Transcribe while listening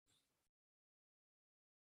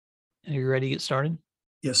Are you ready to get started?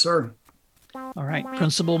 Yes, sir. All right.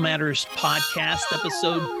 Principal Matters Podcast,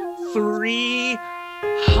 episode 300.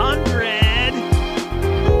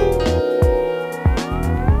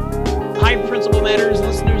 Hi, Principal Matters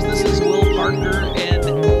listeners. This is Will Parker, and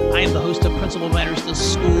I am the host of Principal Matters, the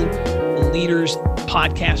School Leaders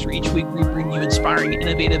Podcast, where each week we bring you inspiring,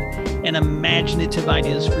 innovative, and imaginative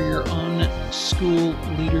ideas for your own school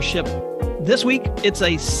leadership. This week, it's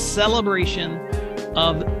a celebration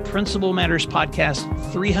of Principal Matters Podcast,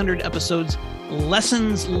 300 episodes,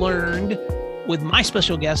 lessons learned, with my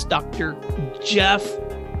special guest, Dr. Jeff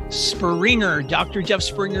Springer. Dr. Jeff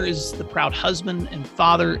Springer is the proud husband and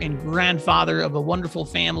father and grandfather of a wonderful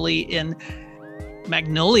family in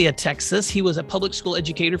Magnolia, Texas. He was a public school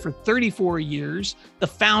educator for 34 years, the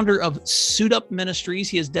founder of Suit Up Ministries.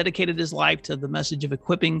 He has dedicated his life to the message of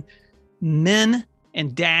equipping men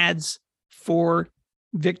and dads for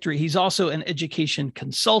victory. He's also an education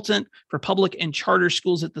consultant for public and charter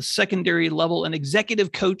schools at the secondary level, an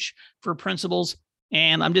executive coach for principals.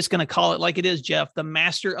 And I'm just going to call it like it is, Jeff, the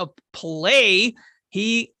master of play.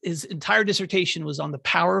 His entire dissertation was on the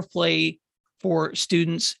power of play for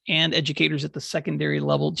students and educators at the secondary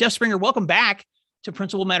level. Jeff Springer, welcome back to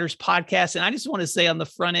Principal Matters Podcast. And I just want to say on the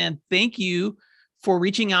front end, thank you for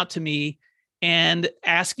reaching out to me and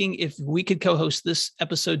asking if we could co-host this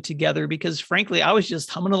episode together, because frankly, I was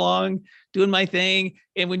just humming along, doing my thing.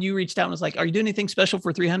 And when you reached out and was like, are you doing anything special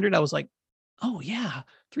for 300? I was like, oh yeah,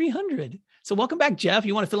 300. So welcome back, Jeff.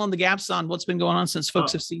 You want to fill in the gaps on what's been going on since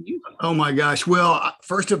folks have seen you? Oh my gosh. Well,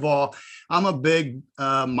 first of all, I'm a big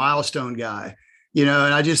Milestone guy, and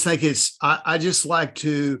I just think I just like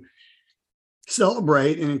to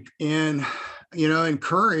celebrate and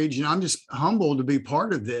encourage, and I'm just humbled to be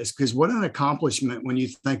part of this, because what an accomplishment when you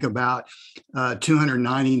think about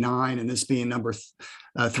 299 and this being number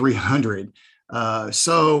 300.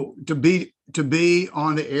 So to be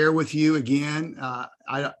on the air with you again,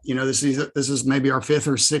 this is maybe our fifth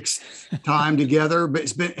or sixth time together, but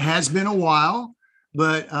has been a while,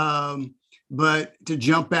 but to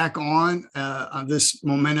jump back on this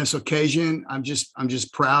momentous occasion, I'm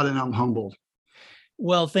just proud and I'm humbled.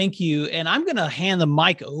 Well, thank you. And I'm going to hand the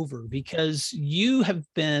mic over because you have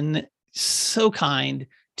been so kind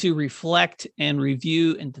to reflect and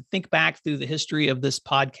review and to think back through the history of this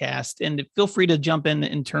podcast. And feel free to jump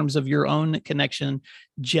in terms of your own connection,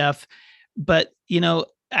 Jeff. But,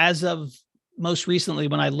 as of most recently,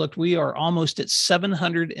 when I looked, we are almost at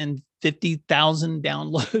 750,000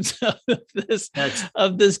 downloads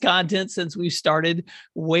of this content since we started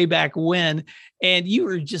way back when. And you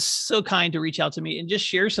were just so kind to reach out to me and just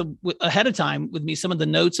share some ahead of time with me, some of the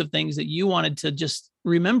notes of things that you wanted to just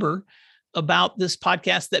remember about this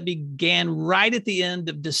podcast that began right at the end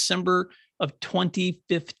of December of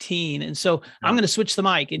 2015. And so I'm going to switch the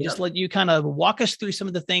mic and just let you kind of walk us through some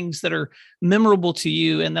of the things that are memorable to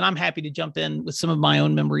you. And then I'm happy to jump in with some of my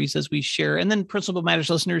own memories as we share. And then Principal Matters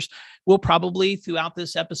listeners will probably throughout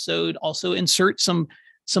this episode also insert some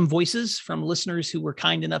voices from listeners who were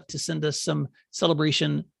kind enough to send us some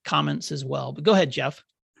celebration comments as well. But go ahead, Jeff.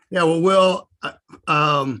 Yeah, well, Will,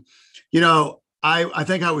 I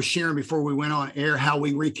think I was sharing before we went on air how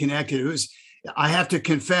we reconnected. I have to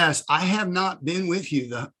confess, I have not been with you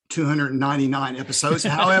the 299 episodes.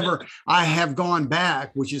 However, I have gone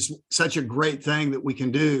back, which is such a great thing that we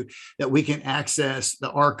can do, that we can access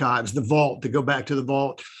the archives, the vault, to go back to the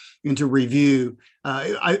vault and to review.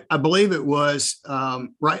 I believe it was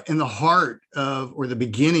right in the heart of, or the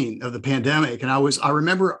beginning of the pandemic. And I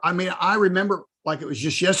remember like it was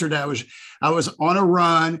just yesterday. I was on a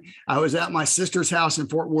run. I was at my sister's house in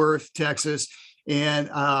Fort Worth, Texas. And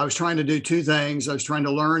I was trying to do two things. I was trying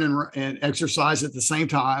to learn and exercise at the same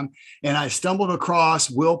time. And I stumbled across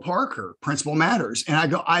Will Parker, Principal Matters. And I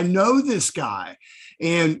go, I know this guy.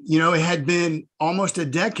 And, it had been almost a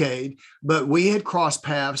decade, but we had crossed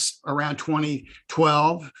paths around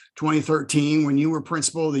 2012, 2013, when you were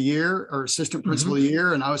Principal of the Year or Assistant Principal of the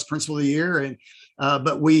Year, and I was Principal of the Year. And,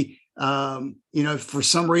 but we, for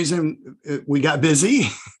some reason we got busy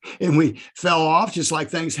and we fell off, just like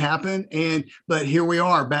things happen. But here we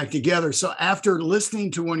are back together. So after listening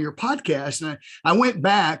to one of your podcasts, and I went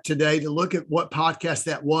back today to look at what podcast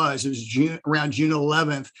that was. It was around June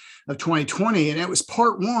 11th of 2020. And it was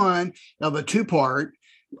part one of a two-part,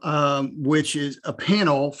 which is a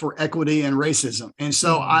panel for equity and racism. And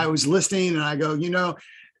so I was listening and I go,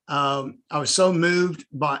 I was so moved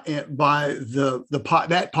by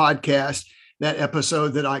that podcast, that episode,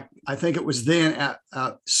 that I think it was then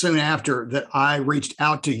soon after that I reached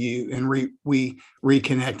out to you and we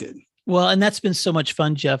reconnected. Well, and that's been so much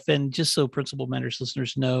fun, Jeff. And just so Principal Matters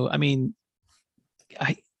listeners know, I mean,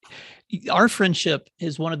 Our friendship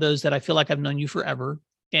is one of those that I feel like I've known you forever.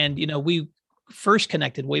 And, we first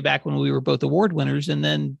connected way back when we were both award winners, and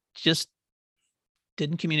then just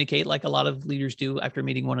didn't communicate like a lot of leaders do after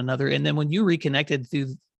meeting one another. And then when you reconnected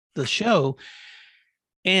through the show,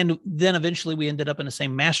 and then eventually we ended up in the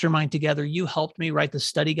same mastermind together, you helped me write the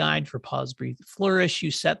study guide for Pause, Breathe, Flourish.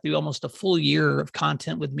 You sat through almost a full year of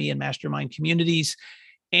content with me in mastermind communities.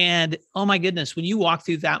 And oh my goodness, when you walk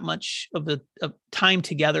through that much of the time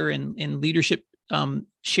together in leadership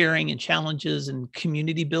sharing and challenges and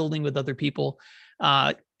community building with other people,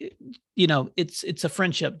 it's a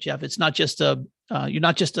friendship, Jeff. It's not just you're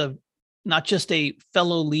not just a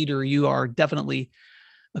fellow leader. You are definitely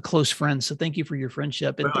a close friend. So thank you for your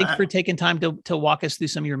friendship, and thanks for taking time to walk us through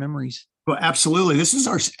some of your memories. Well, absolutely.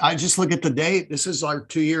 I just look at the date. This is our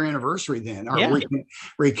 2-year anniversary then, our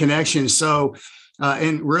reconnection. So,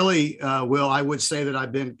 and really, Will, I would say that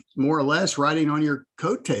I've been more or less riding on your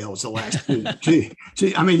coattails the last two.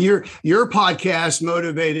 I mean, your podcast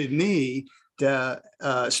motivated me to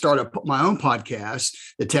start my own podcast,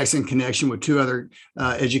 the Texan Connection, with 2 other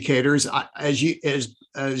educators.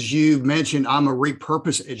 As you mentioned, I'm a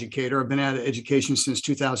repurposed educator. I've been out of education since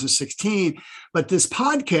 2016, but this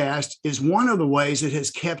podcast is one of the ways that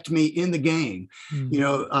has kept me in the game.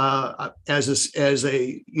 As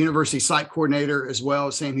a university site coordinator, as well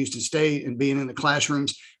as Sam Houston State, and being in the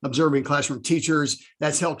classrooms, observing classroom teachers,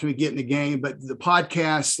 that's helped me get in the game. But the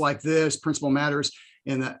podcasts like this, Principal Matters,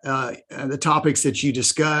 and the topics that you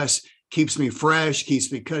discuss keeps me fresh,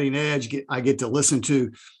 keeps me cutting edge. I get to listen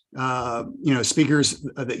to speakers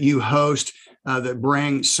that you host that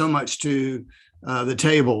bring so much to the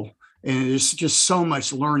table, and there's just so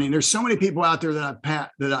much learning. There's so many people out there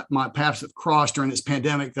that my paths have crossed during this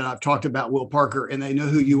pandemic that I've talked about, Will Parker, and they know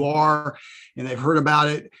who you are, and they've heard about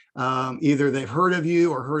it. Either they've heard of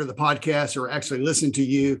you or heard of the podcast or actually listened to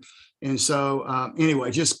you. And so anyway,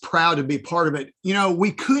 just proud to be part of it.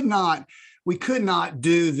 We could not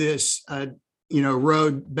do this,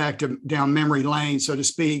 road down memory lane, so to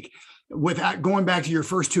speak, without going back to your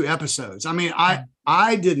first 2 episodes. I mean,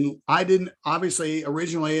 I didn't obviously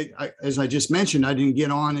originally, as I just mentioned, I didn't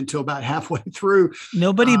get on until about halfway through.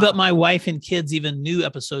 Nobody but my wife and kids even knew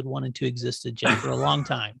episode 1 and 2 existed, Jeff, for a long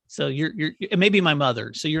time. So you're maybe my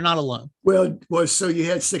mother. So you're not alone. Well, so you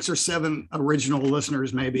had 6 or 7 original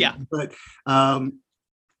listeners, maybe. Yeah.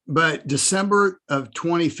 But December of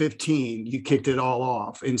 2015, you kicked it all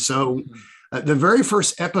off. And so the very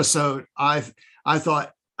first episode, I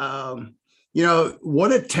thought,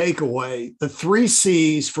 what a takeaway. The 3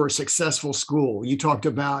 C's for a successful school. You talked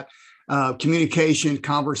about communication,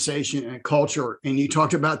 conversation, and culture. And you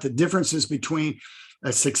talked about the differences between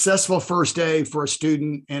a successful first day for a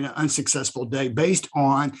student and an unsuccessful day based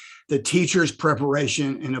on the teacher's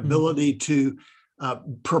preparation and ability to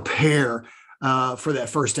prepare for that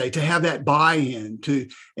first day, to have that buy-in,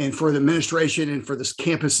 and for the administration and for this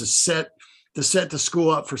campus to set the school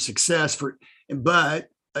up for success. But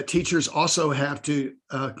teachers also have to,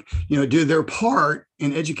 do their part,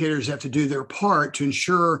 and educators have to do their part to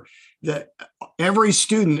ensure that every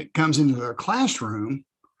student that comes into their classroom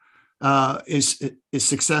is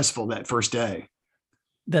successful that first day.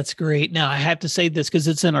 That's great. Now I have to say this because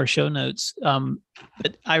it's in our show notes.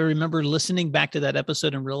 But I remember listening back to that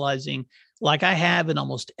episode and realizing, like I have in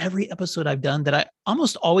almost every episode I've done, that I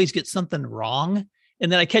almost always get something wrong,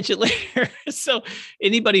 and then I catch it later. So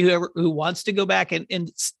anybody who wants to go back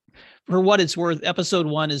and for what it's worth, episode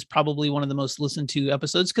 1 is probably one of the most listened to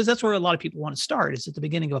episodes, because that's where a lot of people want to start. It's at the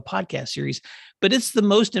beginning of a podcast series, but it's the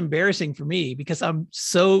most embarrassing for me because I'm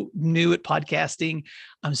so new at podcasting.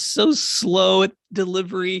 I'm so slow at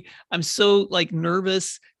delivery. I'm so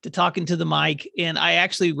nervous to talk into the mic. And I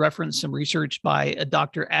actually referenced some research by a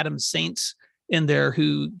Dr. Adam Saints in there,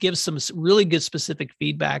 who gives some really good specific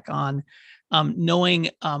feedback on knowing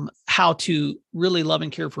how to really love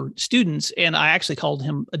and care for students. And I actually called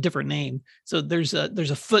him a different name. So there's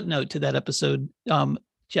a footnote to that episode,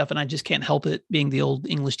 Jeff, and I just can't help it, being the old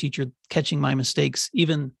English teacher, catching my mistakes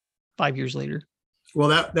even 5 years later. Well,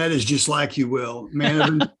 that is just like you, Will,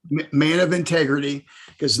 man of integrity,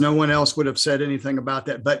 because no one else would have said anything about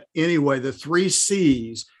that. But anyway, the 3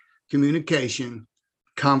 C's: communication,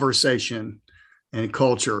 conversation, and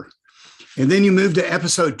culture. And then you move to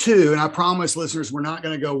episode 2, and I promise listeners, we're not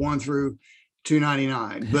going to go 1 through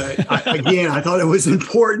 299. But I thought it was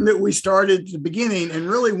important that we started at the beginning, and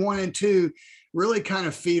really 1 and 2 really kind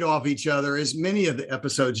of feed off each other, as many of the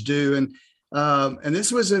episodes do. And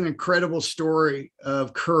this was an incredible story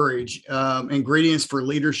of courage, ingredients for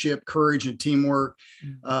leadership, courage, and teamwork.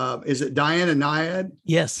 Is it Diana Nyad?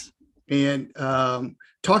 Yes. And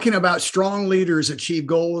talking about strong leaders achieve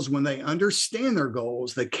goals when they understand their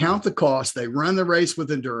goals, they count the cost, they run the race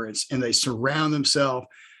with endurance, and they surround themselves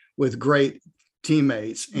with great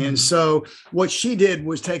teammates. And so what she did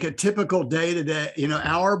was take a typical day to day,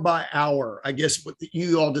 hour by hour, I guess what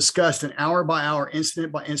you all discussed, an hour by hour,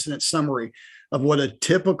 incident by incident summary of what a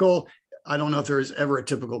typical, I don't know if there is ever a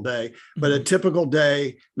typical day, but a typical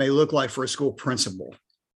day may look like for a school principal.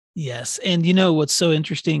 Yes. And what's so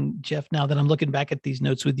interesting, Jeff, now that I'm looking back at these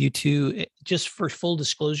notes with you too, just for full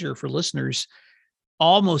disclosure for listeners,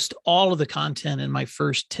 almost all of the content in my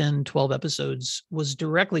first 10, 12 episodes was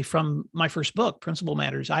directly from my first book, Principal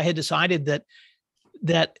Matters. I had decided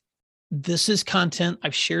that this is content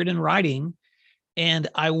I've shared in writing, and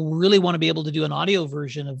I really want to be able to do an audio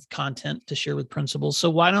version of content to share with principals. So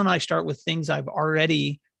why don't I start with things I've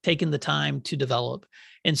already taken the time to develop?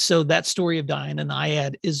 And so that story of Diane and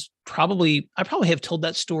IAD is I probably have told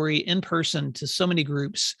that story in person to so many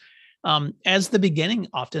groups as the beginning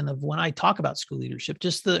often of when I talk about school leadership.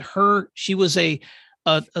 Just she was a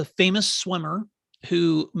famous swimmer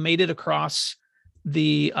who made it across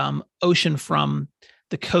the ocean from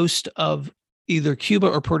the coast of either Cuba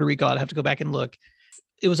or Puerto Rico. I'd have to go back and look.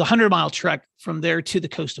 It was a 100-mile trek from there to the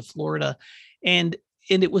coast of Florida. And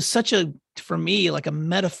it was for me, like a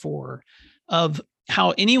metaphor of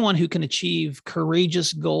how anyone who can achieve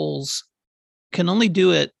courageous goals can only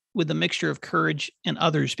do it with a mixture of courage and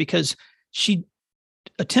others, because she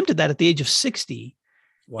attempted that at the age of 60.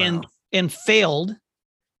 Wow. and failed.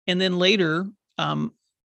 And then later, 2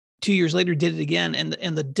 years later, did it again.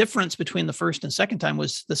 And the difference between the first and second time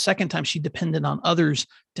was the second time she depended on others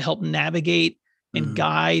to help navigate and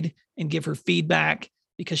guide and give her feedback,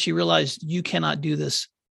 because she realized you cannot do this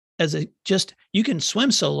you can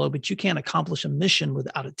swim solo, but you can't accomplish a mission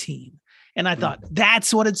without a team. And I thought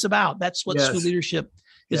that's what it's about. That's what school leadership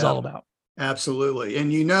is all about. Absolutely.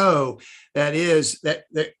 And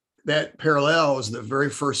that parallels the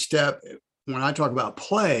very first step. When I talk about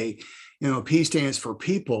play, P stands for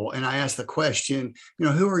people. And I ask the question,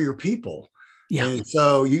 who are your people? Yeah. And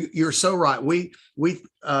so you're so right. We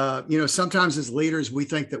sometimes as leaders, we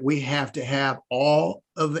think that we have to have all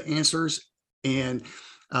of the answers, and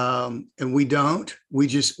we don't. We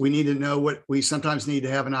need to know we sometimes need to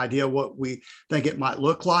have an idea what we think it might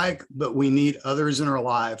look like, but we need others in our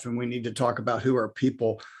life, and we need to talk about who our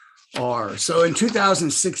people are. So in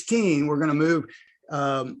 2016, we're going to move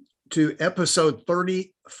to episode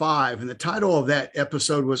 35, and the title of that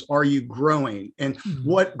episode was "Are You Growing?" And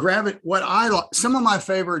some of my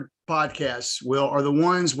favorite podcasts, Will, are the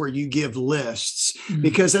ones where you give lists,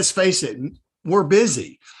 because let's face it, we're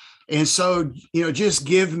busy. And so, just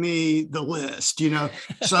give me the list,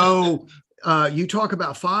 So you talk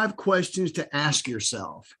about 5 questions to ask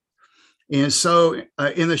yourself. And so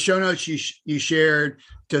in the show notes, you shared,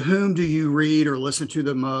 to whom do you read or listen to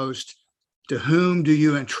the most? To whom do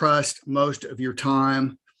you entrust most of your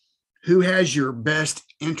time? Who has your best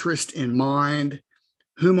interest in mind?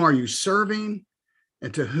 Whom are you serving?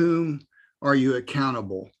 And to whom are you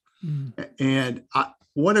accountable? And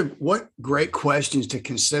what great questions to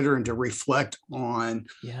consider and to reflect on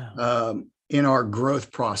in our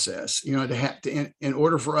growth process, in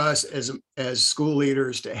order for us as school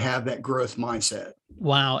leaders to have that growth mindset.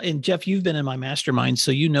 Wow. And Jeff, you've been in my mastermind,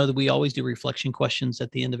 so that we always do reflection questions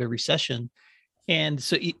at the end of every session. And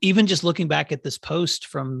so even just looking back at this post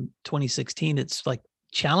from 2016, it's like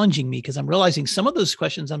challenging me, because I'm realizing some of those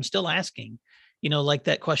questions I'm still asking, like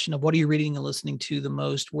that question of what are you reading and listening to the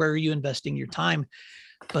most? Where are you investing your time?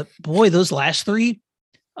 But boy, those last 3,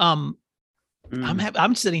 I'm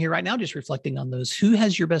sitting here right now just reflecting on those. Who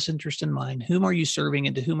has your best interest in mind? Whom are you serving,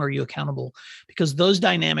 and to whom are you accountable? Because those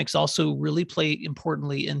dynamics also really play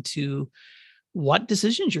importantly into what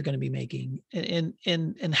decisions you're going to be making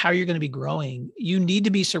and how you're going to be growing. You need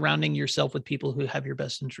to be surrounding yourself with people who have your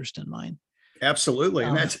best interest in mind. Absolutely.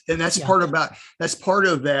 And that's part of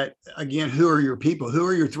that. Again, who are your people? Who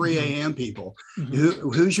are your 3 a.m. people?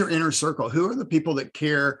 Who's your inner circle? Who are the people that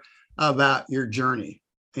care about your journey?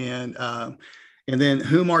 And then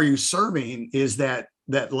whom are you serving is that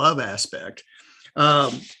love aspect.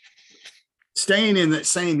 Staying in that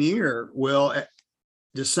same year, Will,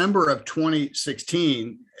 December of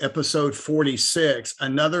 2016, episode 46,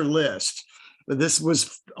 another list. But this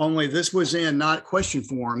was in not question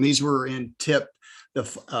form. These were in the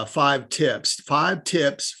 5 tips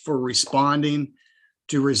for responding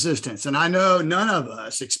to resistance. And I know none of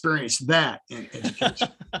us experienced that in education.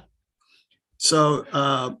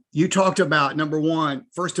 So you talked about, number 1,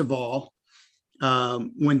 first of all,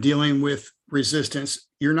 when dealing with resistance,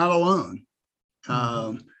 you're not alone.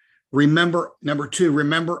 Remember, number two,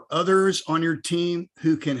 remember others on your team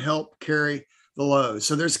who can help carry the load.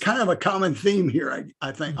 So there's kind of a common theme here.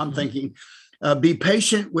 I think I'm thinking, be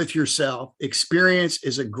patient with yourself. Experience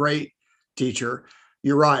is a great teacher.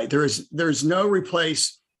 You're right. There's no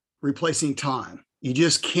replacing time. You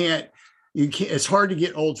just can't. It's hard to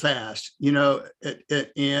get old fast,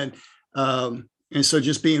 and so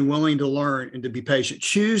just being willing to learn and to be patient.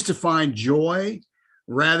 Choose to find joy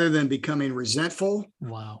rather than becoming resentful.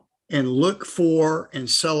 Wow. And look for and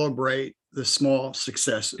celebrate the small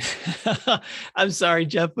successes. I'm sorry,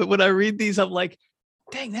 Jeff, but when I read these, I'm like,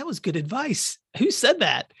 dang, that was good advice. Who said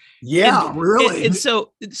that? Yeah, really. And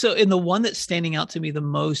so in the one that's standing out to me the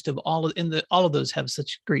most of all of those have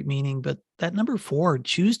such great meaning, but that number 4,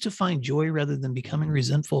 choose to find joy rather than becoming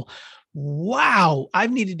resentful. Wow.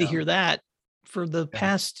 I've needed to hear that for the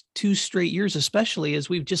past 2 straight years, especially as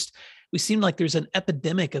we seem like there's an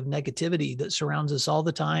epidemic of negativity that surrounds us all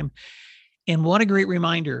the time. And what a great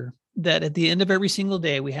reminder that at the end of every single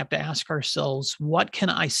day, we have to ask ourselves, what can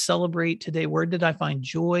I celebrate today? Where did I find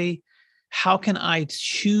joy? How can I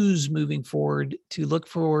choose moving forward to look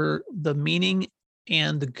for the meaning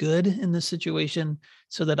and the good in this situation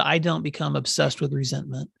so that I don't become obsessed with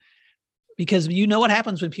resentment? Because you know what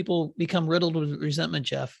happens when people become riddled with resentment,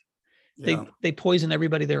 Jeff? Yeah. They poison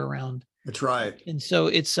everybody they're around. That's right. And so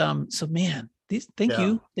it's man, thank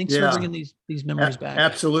you. Thanks for bringing these memories back.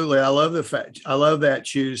 Absolutely. I love that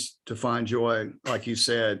choose to find joy. Like you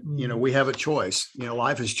said, we have a choice,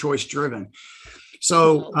 life is choice driven.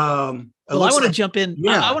 So, I want to jump in.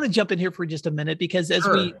 Yeah. I want to jump in here for just a minute, because as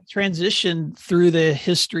we transition through the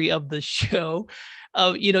history of the show,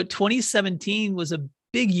 2017 was a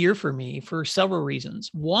big year for me for several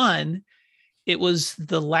reasons. One, it was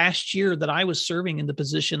the last year that I was serving in the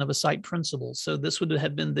position of a site principal. So this would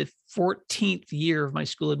have been the 14th year of my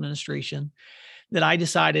school administration that I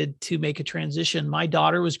decided to make a transition. My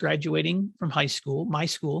daughter was graduating from high school, my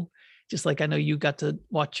school, just like I know you got to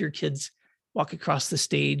watch your kids walk across the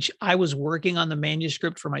stage. I was working on the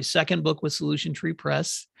manuscript for my second book with Solution Tree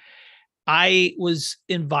Press. I was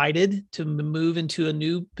invited to move into a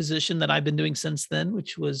new position that I've been doing since then,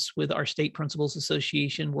 which was with our State Principals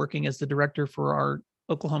Association, working as the director for our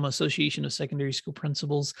Oklahoma Association of Secondary School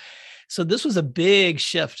Principals. So this was a big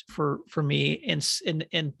shift for me.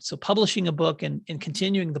 And so publishing a book and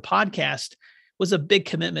continuing the podcast was a big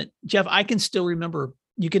commitment. Jeff, I can still remember,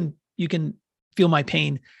 you can feel my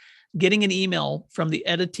pain, getting an email from the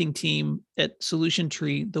editing team at Solution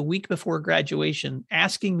Tree the week before graduation,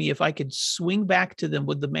 asking me if I could swing back to them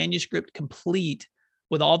with the manuscript complete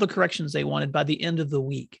with all the corrections they wanted by the end of the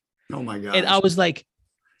week. Oh my God. And I was like,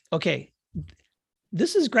 okay,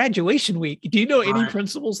 this is graduation week. Do you know any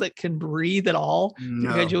principals that can breathe at all through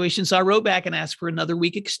graduation? So I wrote back and asked for another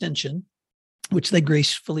week extension, which they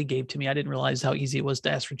gracefully gave to me. I didn't realize how easy it was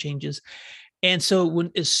to ask for changes. And so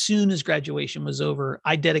as soon as graduation was over,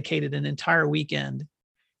 I dedicated an entire weekend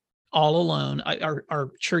all alone.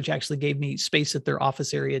 Our church actually gave me space at their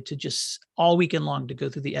office area to just all weekend long to go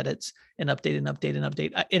through the edits and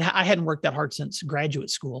update. I hadn't worked that hard since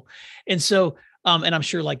graduate school. And so, and I'm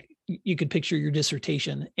sure like you could picture your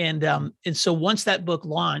dissertation. And so once that book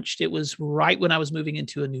launched, it was right when I was moving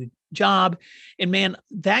into a new job. And man,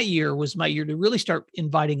 that year was my year to really start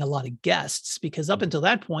inviting a lot of guests, because up until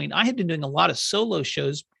that point, I had been doing a lot of solo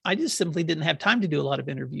shows. I just simply didn't have time to do a lot of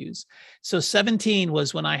interviews. So 17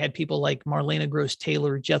 was when I had people like Marlena Gross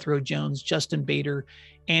Taylor, Jethro Jones, Justin Bader,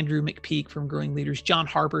 Andrew McPeak from Growing Leaders, John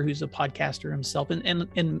Harper, who's a podcaster himself,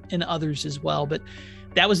 and others as well. But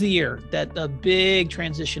that was the year that a big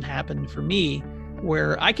transition happened for me,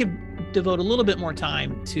 where I could devote a little bit more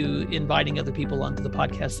time to inviting other people onto the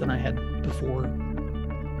podcast than I had before.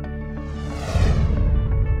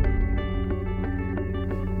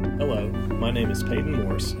 Hello, my name is Peyton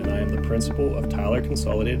Morse, and I am the principal of Tyler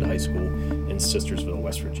Consolidated High School in Sistersville,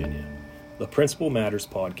 West Virginia. The Principal Matters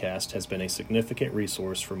podcast has been a significant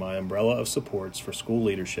resource for my umbrella of supports for school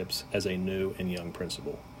leaderships as a new and young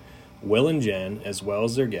principal. Will and Jen, as well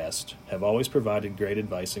as their guests, have always provided great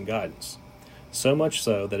advice and guidance. So much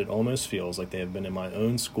so that it almost feels like they have been in my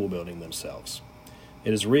own school building themselves.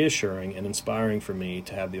 It is reassuring and inspiring for me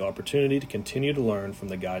to have the opportunity to continue to learn from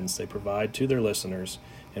the guidance they provide to their listeners,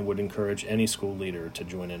 and would encourage any school leader to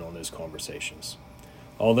join in on those conversations.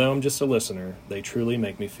 Although I'm just a listener, they truly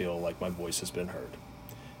make me feel like my voice has been heard.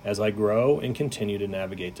 As I grow and continue to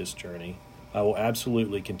navigate this journey, I will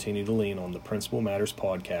absolutely continue to lean on the Principal Matters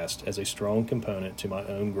podcast as a strong component to my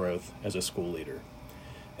own growth as a school leader.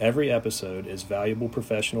 Every episode is valuable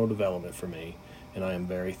professional development for me, and I am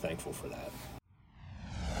very thankful for that.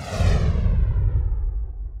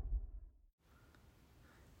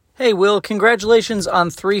 Hey, Will, congratulations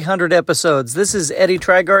on 300 episodes. This is Eddie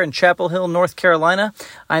Trigar in Chapel Hill, North Carolina.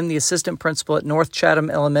 I'm the assistant principal at North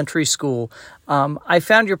Chatham Elementary School. I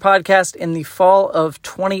found your podcast in the fall of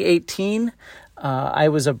 2018. I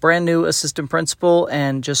was a brand new assistant principal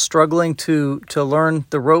and just struggling to learn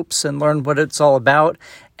the ropes and learn what it's all about.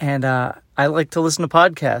 And I like to listen to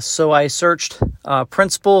podcasts. So I searched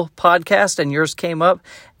principal podcast and yours came up,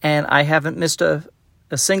 and I haven't missed a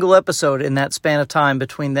single episode in that span of time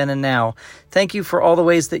between then and now. Thank you for all the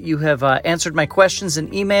ways that you have answered my questions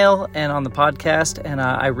in email and on the podcast, and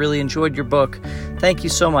I really enjoyed your book. Thank you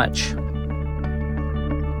so much.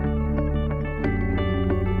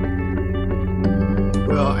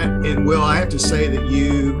 Well, and Will, I have to say that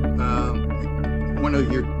you one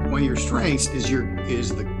of your strengths is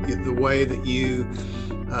the way that you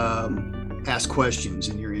ask questions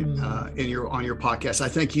on your podcast. I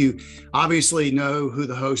think you obviously know who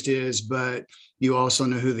the host is, but you also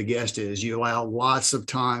know who the guest is. You allow lots of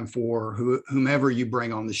time for whomever you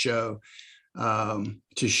bring on the show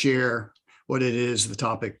to share what it is, the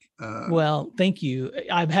topic. Well, thank you.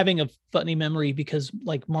 I'm having a funny memory because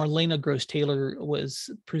like Marlena Gross Taylor was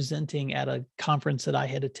presenting at a conference that I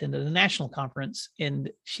had attended, a national conference, and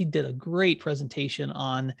she did a great presentation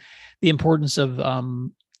on the importance of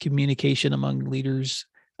communication among leaders,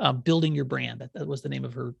 building your brand. That was the name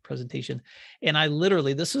of her presentation. And I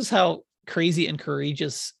literally, this is how crazy and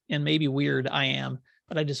courageous and maybe weird I am,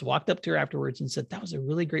 but I just walked up to her afterwards and said, that was a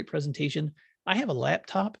really great presentation. I have a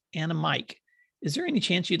laptop and a mic. Is there any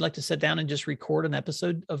chance you'd like to sit down and just record an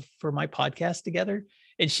episode for my podcast together?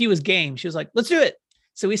 And she was game. She was like, let's do it.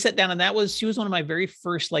 So we sat down, and she was one of my very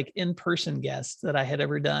first like in-person guests that I had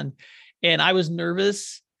ever done. And I was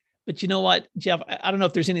nervous. But you know what, Jeff, I don't know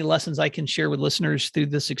if there's any lessons I can share with listeners through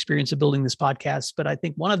this experience of building this podcast, but I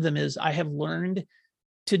think one of them is I have learned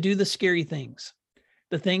to do the scary things,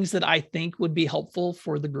 the things that I think would be helpful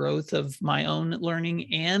for the growth of my own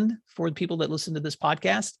learning and for the people that listen to this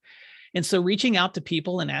podcast. And so reaching out to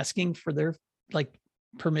people and asking for their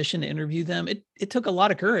permission to interview them, it took a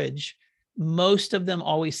lot of courage. Most of them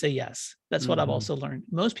always say yes. That's what I've also learned.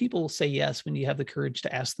 Most people say yes when you have the courage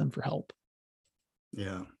to ask them for help.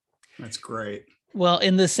 Yeah. That's great. Well,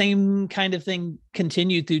 and the same kind of thing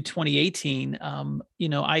continued through 2018.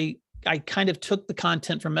 I kind of took the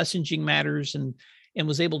content from Messaging Matters and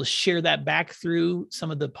was able to share that back through some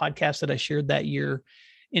of the podcasts that I shared that year.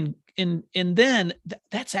 And then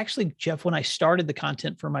that's actually, Jeff, when I started the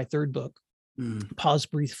content for my third book, Pause,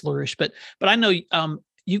 Breathe, Flourish. But I know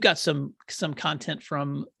you've got some content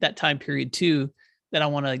from that time period too that I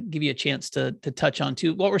want to give you a chance to touch on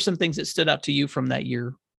too. What were some things that stood out to you from that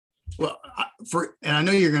year? Well, and I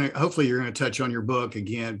know hopefully you're going to touch on your book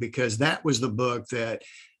again, because that was the book that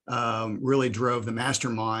really drove the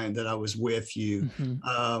mastermind that I was with you.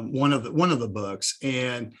 One of the books.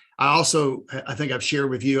 And I think I've shared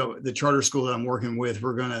with you the charter school that I'm working with.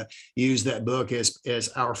 We're going to use that book as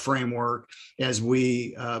our framework as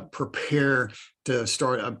we prepare to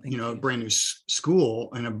start a brand new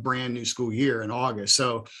school and a brand new school year in August.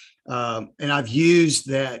 So, and I've used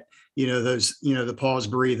that, the pause,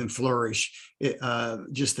 breathe, and flourish.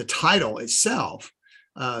 Just the title itself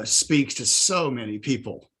speaks to so many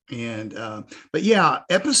people. And but yeah,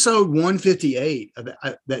 episode 158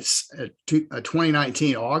 that's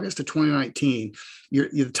 2019, August of 2019.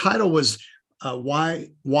 Your title was why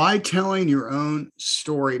telling your own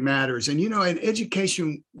story matters. And in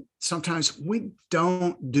education, sometimes we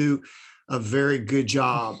don't do a very good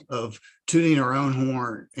job of tooting our own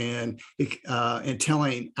horn and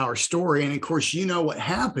telling our story. And of course, what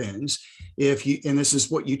happens and this is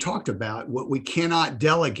what you talked about, what we cannot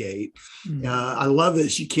delegate. I love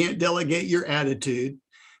this. You can't delegate your attitude.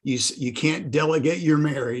 You can't delegate your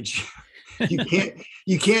marriage. You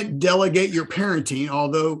can't delegate your parenting,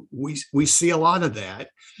 although we see a lot of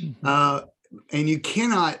that. And you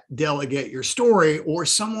cannot delegate your story, or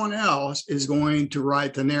someone else is going to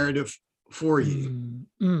write the narrative for you.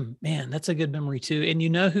 Man, that's a good memory too. And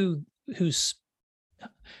who's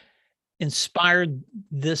inspired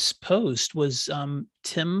this post was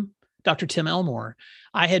Dr. Tim Elmore.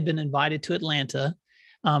 I had been invited to Atlanta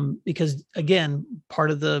because, again,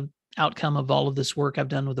 part of the outcome of all of this work I've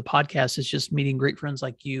done with the podcast is just meeting great friends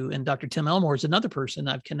like you. And Dr. Tim Elmore is another person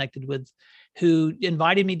I've connected with who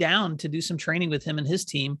invited me down to do some training with him and his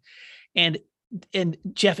team. And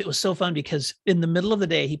Jeff, it was so fun because in the middle of the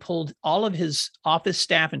day, he pulled all of his office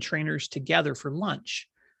staff and trainers together for lunch.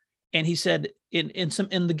 And he said, in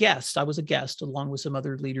the guest, I was a guest along with some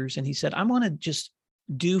other leaders. And he said, I want to just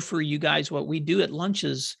do for you guys what we do at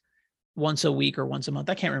lunches once a week or once a month.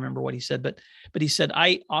 I can't remember what he said, but he said,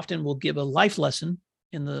 I often will give a life lesson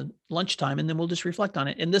in the lunchtime, and then we'll just reflect on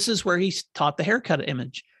it. And this is where he taught the haircut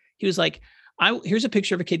image. He was like, here's a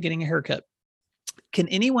picture of a kid getting a haircut. Can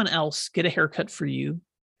anyone else get a haircut for you?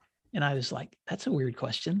 And I was like, that's a weird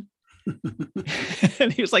question.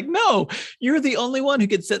 And he was like, no, you're the only one who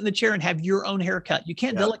can sit in the chair and have your own haircut. You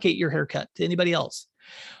can't delegate your haircut to anybody else.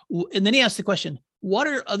 And then he asked the question, what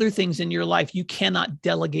are other things in your life you cannot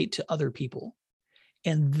delegate to other people?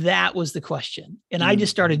 And that was the question. And I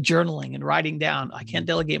just started journaling and writing down, I can't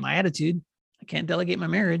delegate my attitude. I can't delegate my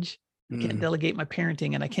marriage. I can't delegate my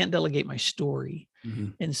parenting, and I can't delegate my story.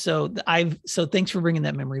 And so so thanks for bringing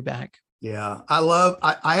that memory back. Yeah.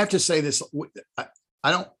 I have to say this.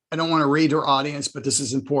 I don't want to read our audience, but this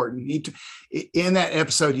is important. In that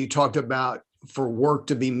episode, you talked about for work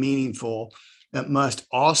to be meaningful, that must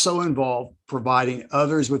also involve providing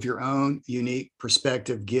others with your own unique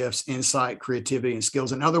perspective, gifts, insight, creativity, and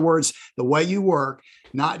skills. In other words, the way you work,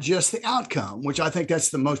 not just the outcome, which I think that's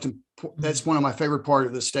the most important. That's one of my favorite part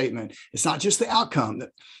of the statement. It's not just the outcome that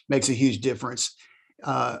makes a huge difference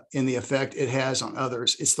in the effect it has on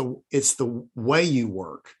others. It's the way you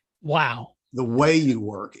work. Wow. The way you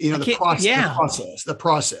work, the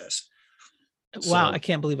process. Wow. I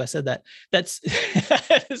can't believe I said that. That's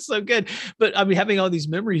so good. But I mean, having all these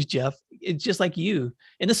memories, Jeff, it's just like you.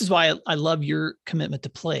 And this is why I love your commitment to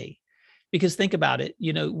play, because think about it.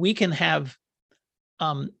 We can have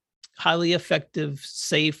highly effective,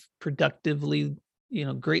 safe, productively,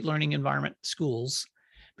 great learning environment schools.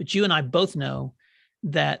 But you and I both know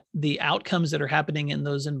that the outcomes that are happening in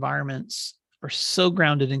those environments are so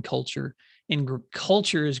grounded in culture, and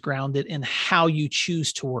culture is grounded in how you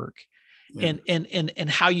choose to work. Yeah. And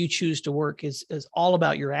how you choose to work is all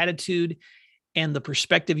about your attitude and the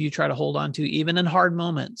perspective you try to hold on to, even in hard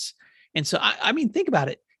moments. And so, I mean, think about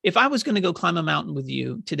it. If I was going to go climb a mountain with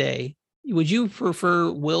you today, would you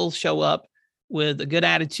prefer Will show up with a good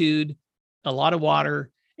attitude, a lot of water,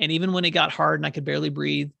 and even when it got hard and I could barely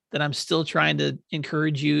breathe, that I'm still trying to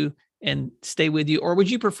encourage you and stay with you? Or would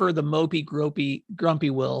you prefer the mopey, grumpy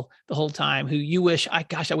Will the whole time, who you wish, I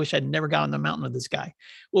wish I'd never got on the mountain with this guy?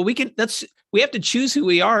 Well, we have to choose who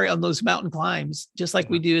we are on those mountain climbs, just like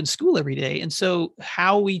we do in school every day. And so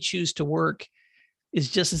how we choose to work is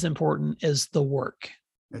just as important as the work.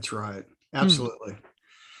 That's right. Absolutely.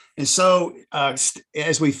 And so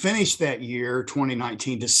as we finish that year,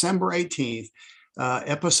 2019, December 18th,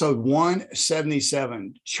 episode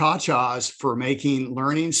 177, Cha-Chas for Making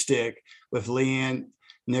Learning Stick with Leanne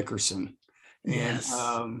Nickerson. And yes.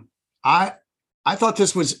 I thought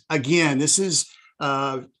this was, again, this is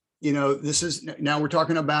now we're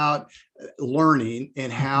talking about learning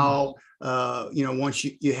and how, once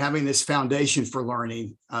you're having this foundation for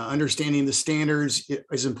learning, understanding the standards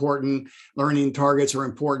is important. Learning targets are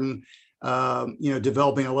important.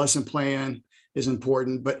 Developing a lesson plan is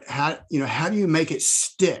important, but how do you make it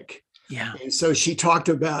stick? Yeah. And so she talked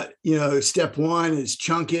about, step 1 is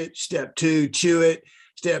chunk it. Step 2, chew it.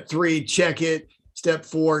 Step 3, check it. Step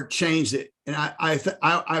 4, change it. And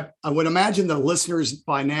I would imagine the listeners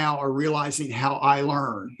by now are realizing how I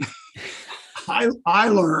learn. I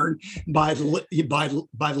learn by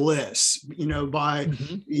lists, by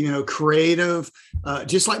creative,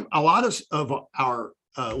 just like a lot of our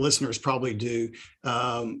listeners probably do,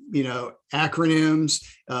 acronyms,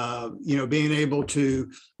 being able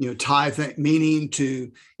to, tie meaning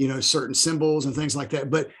to, certain symbols and things like that.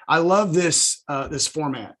 But I love this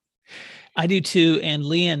format. I do too. And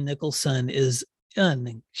Leanne Nickerson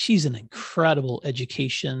she's an incredible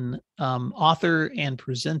education author and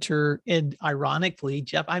presenter. And ironically,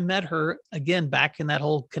 Jeff, I met her again back in that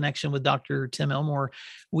whole connection with Dr. Tim Elmore.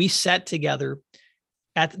 We sat together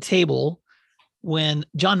at the table when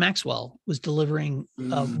John Maxwell was delivering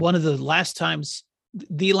one of the last time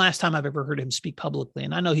I've ever heard him speak publicly.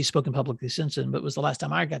 And I know he's spoken publicly since then, but it was the last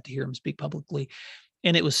time I got to hear him speak publicly.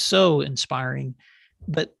 And it was so inspiring.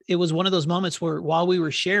 But it was one of those moments where while we were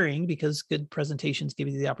sharing, because good presentations give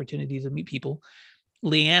you the opportunity to meet people,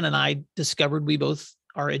 Leanne and I discovered we both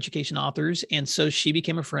are education authors. And so she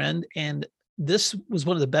became a friend. And this was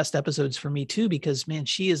one of the best episodes for me too, because man,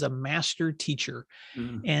 she is a master teacher,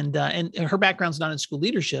 and her background's not in school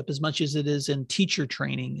leadership as much as it is in teacher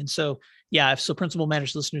training. And so, so Principal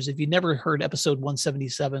Matters listeners, if you never heard episode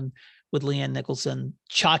 177 with Leanne Nickerson,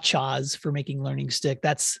 Cha-Chas for Making Learning Stick,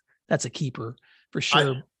 that's a keeper for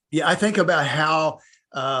sure. I think about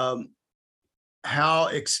how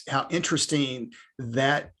interesting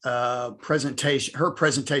that her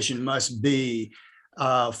presentation must be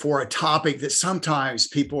for a topic that sometimes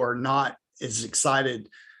people are not as excited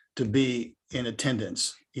to be in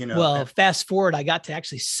attendance. Well, fast forward, I got to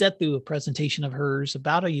actually sit through a presentation of hers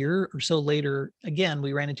about a year or so later. Again,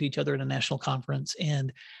 we ran into each other at a national conference,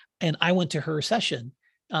 and I went to her session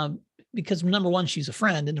because number one, she's a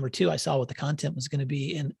friend, and number two, I saw what the content was going to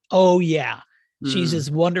be, and she's as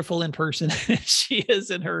wonderful in person as she is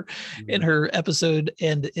in her episode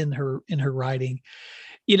and in her writing.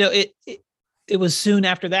 It was soon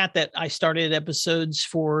after that I started episodes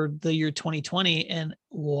for the year 2020, and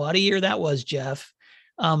what a year that was, Jeff.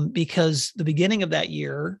 Because the beginning of that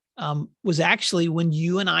year was actually when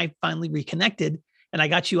you and I finally reconnected, and I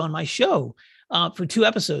got you on my show for 2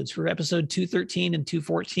 episodes, for episode 213 and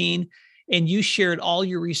 214. And you shared all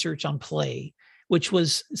your research on play, which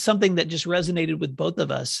was something that just resonated with both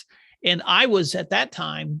of us. And I was at that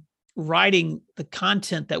time writing the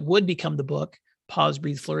content that would become the book, Pause,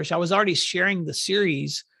 Breathe, Flourish. I was already sharing the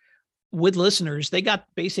series with listeners. They got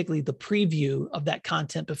basically the preview of that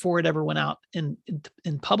content before it ever went out in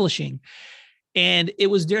publishing. And it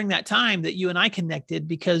was during that time that you and I connected,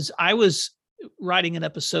 because I was writing an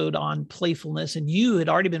episode on playfulness, and you had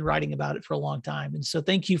already been writing about it for a long time. And so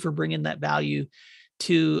thank you for bringing that value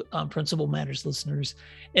to Principal Matters listeners.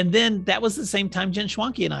 And then that was the same time Jen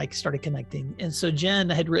Schwanke and I started connecting. And so Jen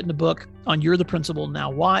had written a book on You're the Principal,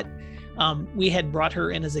 Now What? We had brought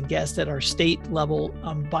her in as a guest at our state level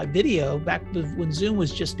by video back when Zoom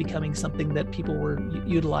was just becoming something that people were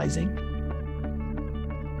utilizing.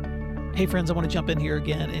 Hey friends, I want to jump in here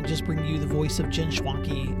again and just bring you the voice of Jen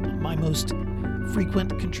Schwanke, my most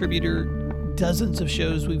frequent contributor. Dozens of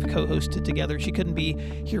shows we've co-hosted together. She couldn't be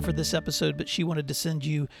here for this episode, but she wanted to send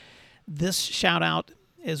you this shout out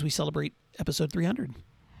as we celebrate episode 300.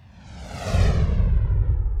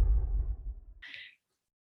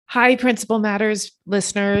 Hi, Principal Matters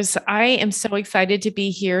listeners. I am so excited to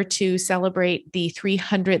be here to celebrate the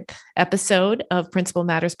 300th episode of Principal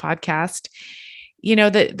Matters podcast.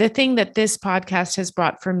 The thing that this podcast has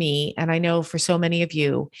brought for me, and I know for so many of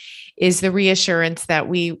you, is the reassurance that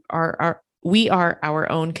we are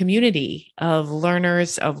our own community of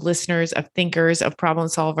learners, of listeners, of thinkers, of problem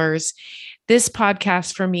solvers. This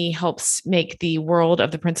podcast for me helps make the world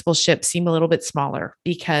of the principalship seem a little bit smaller,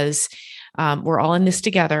 because we're all in this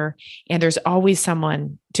together, and there's always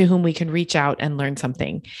someone to whom we can reach out and learn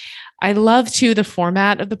something. I love too the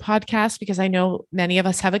format of the podcast, because I know many of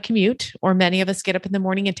us have a commute, or many of us get up in the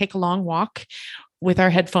morning and take a long walk with our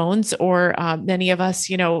headphones, or many of us,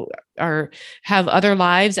 have other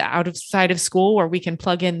lives outside of school where we can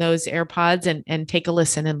plug in those AirPods and take a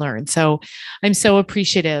listen and learn. So I'm so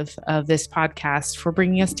appreciative of this podcast for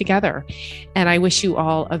bringing us together. And I wish you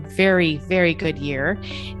all a very, very good year,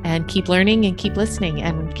 and keep learning and keep listening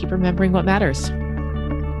and keep remembering what matters.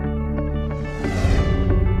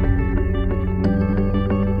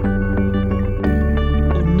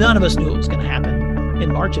 None of us knew it was going to happen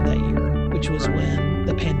in March of that year, which was when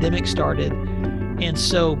the pandemic started. And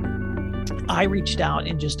so I reached out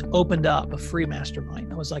and just opened up a free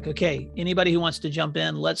mastermind. I was like, okay, anybody who wants to jump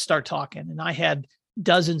in, let's start talking. And I had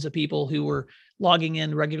dozens of people who were logging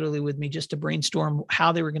in regularly with me just to brainstorm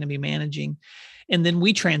how they were going to be managing. And then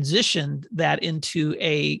we transitioned that into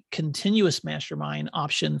a continuous mastermind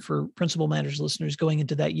option for Principal Matters listeners going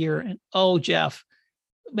into that year. And oh, Jeff,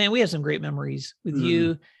 man, we have some great memories with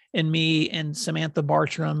you and me and Samantha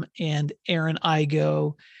Bartram and Aaron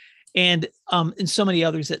Igo and so many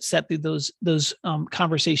others that sat through those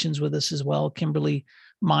conversations with us as well, Kimberly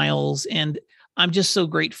Miles. And I'm just so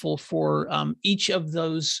grateful for each of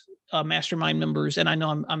those mastermind members. And I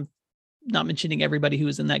know I'm not mentioning everybody who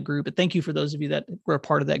was in that group, but thank you for those of you that were a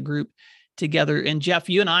part of that group together. And Jeff,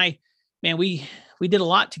 you and I, man, we did a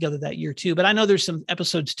lot together that year too, but I know there's some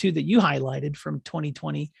episodes too that you highlighted from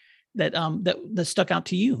 2020 that stuck out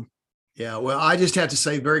to you. Yeah, well, I just have to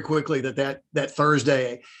say very quickly that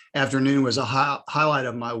Thursday afternoon was a highlight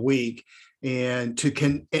of my week. And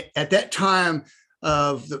at that time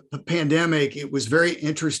of the pandemic, it was very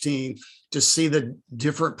interesting to see the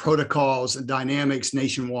different protocols and dynamics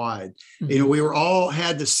nationwide. Mm-hmm. We were all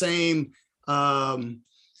had the same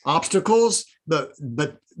obstacles, but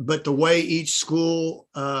the way each school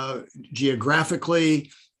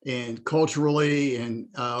geographically and culturally and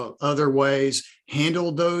other ways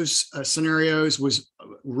handled those scenarios was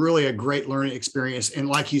really a great learning experience. And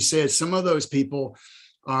like you said, some of those people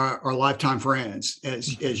are lifetime friends,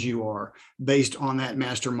 as you are, based on that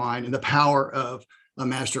mastermind. And the power of a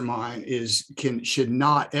mastermind should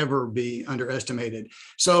not ever be underestimated.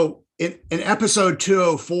 So in episode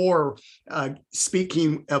 204,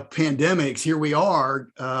 speaking of pandemics, here we are,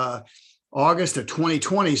 August of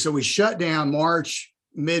 2020. So we shut down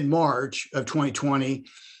mid-March of 2020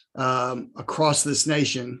 across this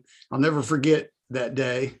nation. I'll never forget that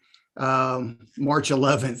day, March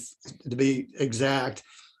 11th to be exact.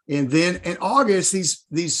 And then in August,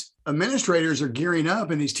 these administrators are gearing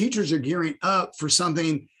up and these teachers are gearing up for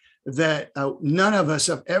something that none of us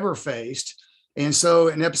have ever faced. And so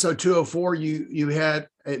in episode 204, you had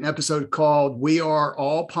an episode called "We Are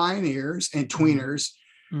All Pioneers and Tweeners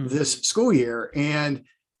This School Year." And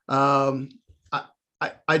I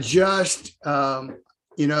just,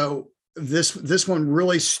 this one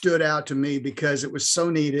really stood out to me because it was so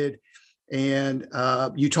needed. And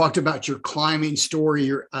you talked about your climbing story.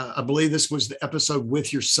 I believe this was the episode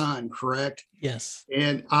with your son, correct? Yes.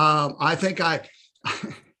 And I think I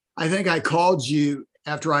called you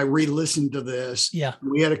after I re-listened to this. Yeah.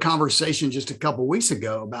 We had a conversation just a couple of weeks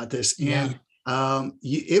ago about this. Yeah. And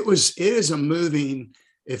it is a moving,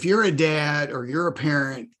 if you're a dad or you're a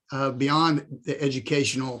parent, beyond the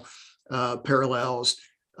educational parallels,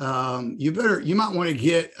 you might want to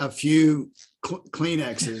get a few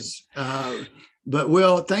Kleenexes. But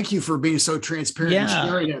Will, thank you for being so transparent and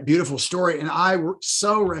sharing that beautiful story. And I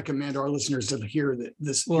so recommend our listeners to hear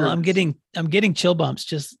this. Well, I'm getting chill bumps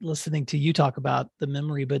just listening to you talk about the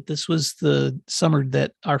memory, but this was the summer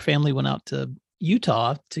that our family went out to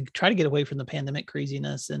Utah to try to get away from the pandemic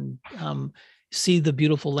craziness and see the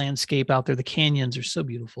beautiful landscape out there. The canyons are so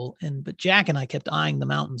beautiful. But Jack and I kept eyeing the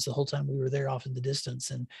mountains the whole time we were there off in the distance.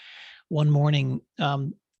 And one morning,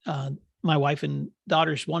 my wife and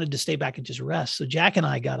daughters wanted to stay back and just rest. So Jack and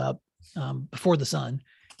I got up before the sun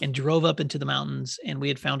and drove up into the mountains, and we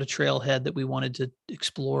had found a trailhead that we wanted to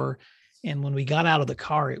explore. And when we got out of the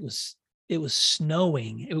car, it was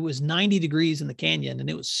snowing. It was 90 degrees in the canyon, and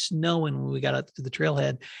it was snowing when we got up to the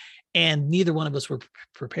trailhead. And neither one of us were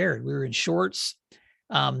prepared. We were in shorts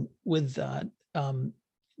with,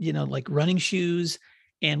 like running shoes,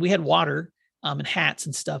 and we had water and hats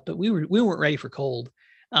and stuff, but we weren't ready for cold.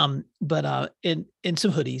 But in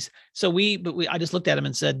some hoodies. So I just looked at him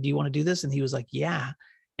and said, "Do you want to do this?" And he was like, "Yeah."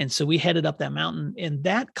 And so we headed up that mountain, and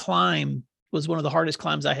that climb was one of the hardest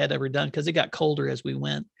climbs I had ever done because it got colder as we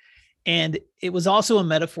went. And it was also a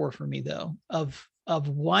metaphor for me, though, of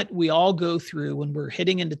what we all go through when we're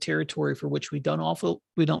hitting into territory for which we don't feel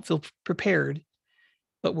prepared,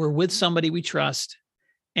 but we're with somebody we trust,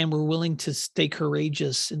 and we're willing to stay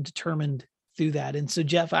courageous and determined through that. And so,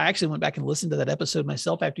 Jeff, I actually went back and listened to that episode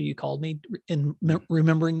myself after you called me and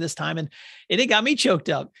remembering this time, and it got me choked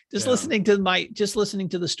up listening to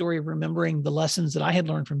the story of remembering the lessons that I had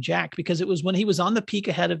learned from Jack, because it was when he was on the peak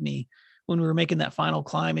ahead of me when we were making that final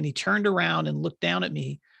climb, and he turned around and looked down at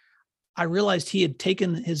me. I realized he had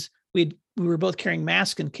taken we were both carrying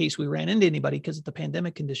masks in case we ran into anybody because of the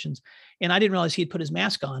pandemic conditions. And I didn't realize he had put his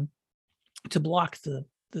mask on to block the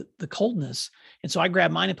coldness. And so I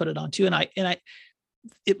grabbed mine and put it on too. And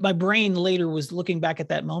my brain later was looking back at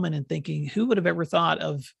that moment and thinking, who would have ever thought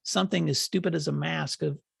of something as stupid as a mask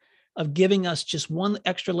of giving us just one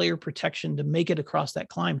extra layer of protection to make it across that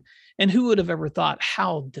climb? And who would have ever thought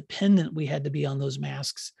how dependent we had to be on those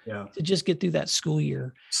masks to just get through that school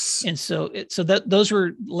year? And so those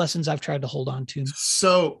were lessons I've tried to hold on to.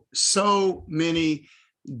 So many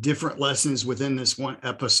different lessons within this one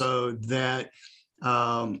episode that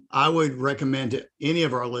I would recommend to any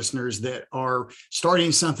of our listeners that are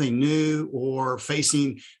starting something new or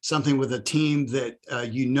facing something with a team that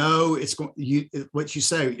it's going. What you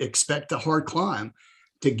say, expect a hard climb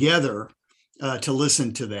together to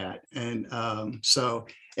listen to that. And so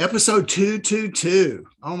episode 222.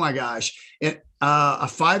 Oh my gosh! A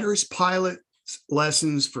fighter's pilot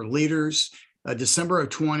lessons for leaders. December of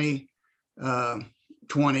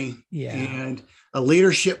 2020. And a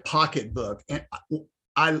leadership pocketbook. And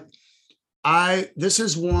this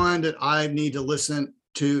is one that I need to listen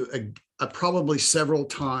to probably several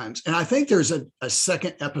times. And I think there's a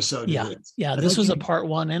second episode. Yeah. This was a part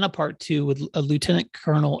 1 and a part 2 with a lieutenant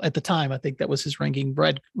colonel at the time. I think that was his ranking,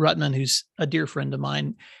 Brad Rutman, who's a dear friend of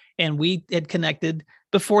mine. And we had connected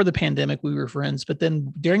before the pandemic. We were friends, but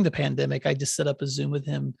then during the pandemic, I just set up a Zoom with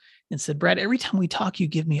him and said, "Brad, every time we talk, you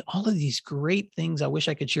give me all of these great things I wish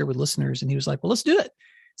I could share with listeners." And he was like, "Well, let's do it."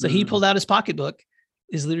 So he pulled out his pocketbook,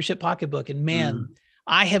 his leadership pocketbook. And man,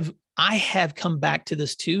 I have come back to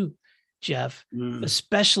this too, Jeff,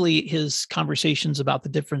 especially his conversations about the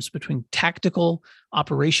difference between tactical,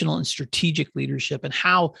 operational, and strategic leadership, and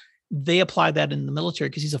how they apply that in the military,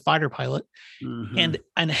 because he's a fighter pilot. And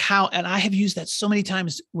I have used that so many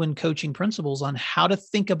times when coaching principals on how to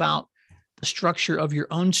think about the structure of your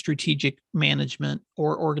own strategic management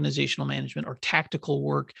or organizational management or tactical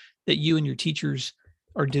work that you and your teachers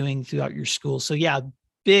are doing throughout your school. So yeah,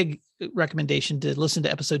 big recommendation to listen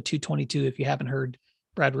to episode 222 if you haven't heard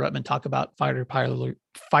Brad Ruttman talk about fighter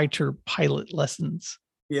pilot lessons.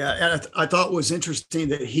 Yeah, and I thought it was interesting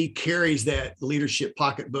that he carries that leadership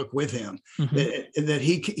pocketbook with him. Mm-hmm. that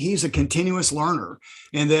he's a continuous learner,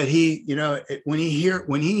 and that he, when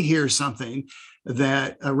he hears something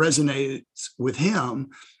that resonates with him,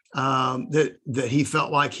 that he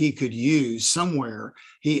felt like he could use somewhere,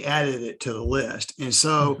 he added it to the list. And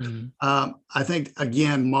so I think,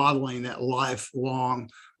 again, modeling that lifelong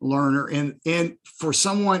learner, and for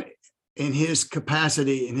someone in his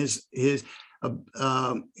capacity and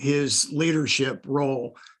his leadership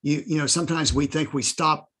role, sometimes we think we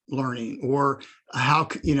stop learning, or how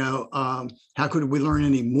could we learn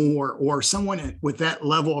any more, or someone with that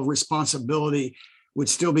level of responsibility would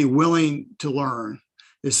still be willing to learn.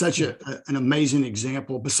 Is such an amazing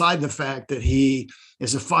example, beside the fact that he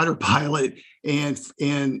is a fighter pilot and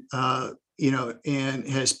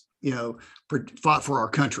has fought for our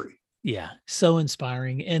country. Yeah, so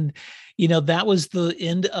inspiring. And that was the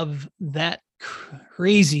end of that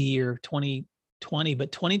crazy year 2020,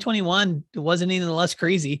 but 2021 wasn't any less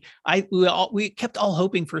crazy. We kept all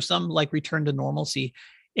hoping for some like return to normalcy,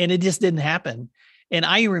 and it just didn't happen. And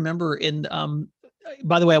I remember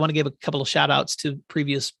by the way, I want to give a couple of shout outs to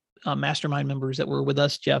previous mastermind members that were with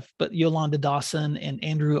us, Jeff, but Yolanda Dawson and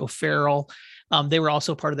Andrew O'Farrell. They were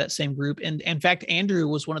also part of that same group. And in fact, Andrew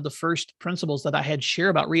was one of the first principals that I had share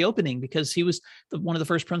about reopening, because he was one of the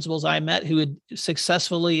first principals I met who had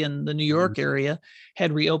successfully in the New York area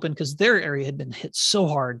had reopened, because their area had been hit so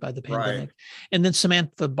hard by the pandemic. Right. And then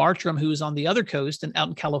Samantha Bartram, who was on the other coast and out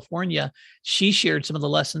in California, she shared some of the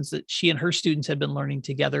lessons that she and her students had been learning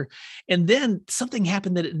together. And then something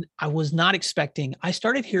happened that I was not expecting. I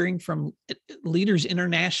started hearing from leaders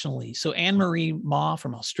internationally. So Anne-Marie Ma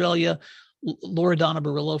from Australia, Laura Donna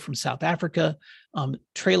Barillo from South Africa,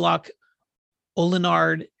 Treylock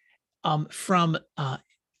Olenard from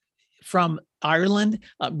Ireland,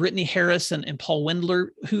 Brittany Harris and Paul Wendler,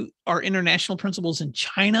 who are international principals in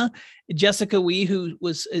China, Jessica Wee, who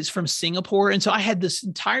is from Singapore. And so I had this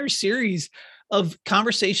entire series of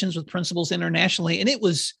conversations with principals internationally, and it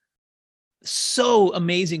was so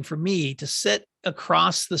amazing for me to sit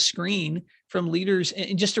across the screen from leaders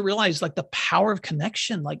and just to realize like the power of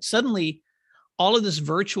connection. Like suddenly all of this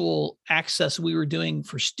virtual access we were doing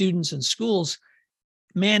for students and schools,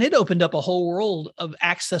 man, it opened up a whole world of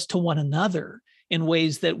access to one another in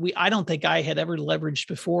ways that I don't think I had ever leveraged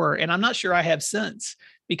before. And I'm not sure I have since,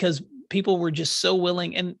 because people were just so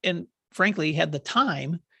willing and frankly had the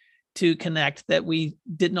time to connect that we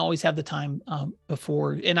didn't always have the time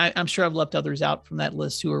before. And I'm sure I've left others out from that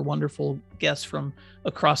list who are wonderful guests from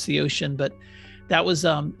across the ocean, but that was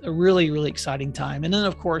a really, really exciting time. And then,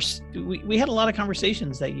 of course, we had a lot of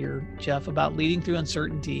conversations that year, Jeff, about leading through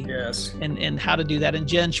uncertainty. Yes. And how to do that. And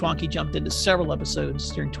Jen Schwanke jumped into several episodes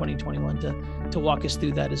during 2021 to walk us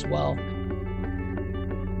through that as well.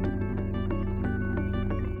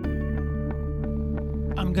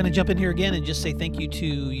 I'm going to jump in here again and just say thank you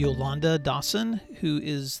to Yolanda Dawson, who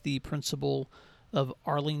is the principal of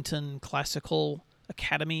Arlington Classical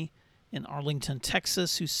Academy in Arlington,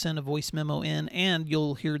 Texas, who sent a voice memo in. And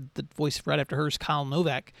you'll hear the voice right after hers, Kyle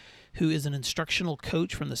Novak, who is an instructional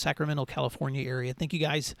coach from the Sacramento, California area. Thank you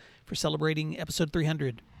guys for celebrating episode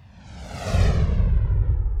 300.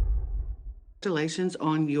 Congratulations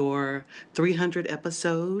on your 300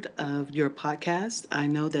 episode of your podcast. I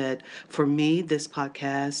know that for me, this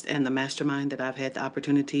podcast and the mastermind that I've had the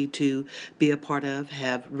opportunity to be a part of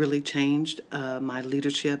have really changed my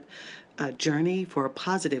leadership journey for a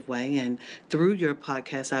positive way. And through your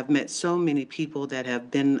podcast, I've met so many people that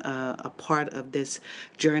have been a part of this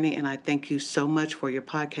journey. And I thank you so much for your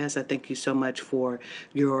podcast. I thank you so much for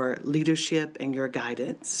your leadership and your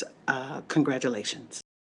guidance. Congratulations.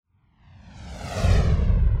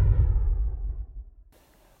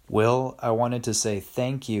 Will, I wanted to say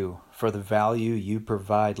thank you for the value you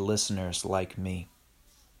provide listeners like me.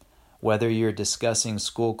 Whether you're discussing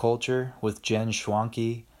school culture with Jen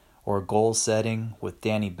Schwanke or goal setting with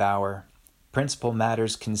Danny Bauer, Principal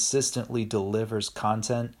Matters consistently delivers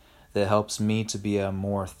content that helps me to be a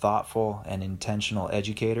more thoughtful and intentional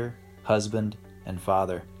educator, husband, and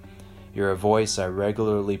father. You're a voice I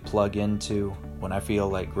regularly plug into when I feel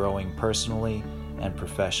like growing personally and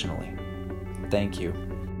professionally. Thank you.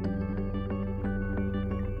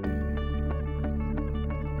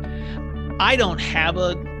 I don't have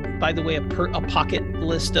a pocket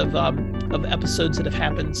list of episodes that have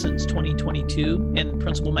happened since 2022. And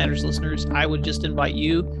Principal Matters listeners, I would just invite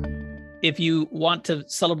you, if you want to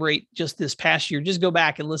celebrate just this past year, just go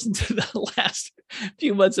back and listen to the last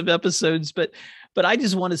few months of episodes. But I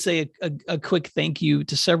just want to say a quick thank you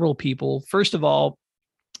to several people. First of all,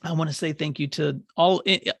 I want to say thank you to all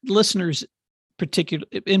listeners,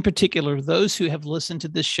 in particular, those who have listened to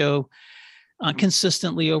this show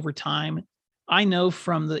consistently over time. I know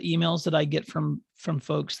from the emails that I get from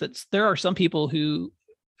folks that there are some people who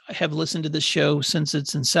have listened to this show since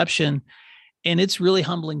its inception. And it's really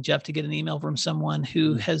humbling, Jeff, to get an email from someone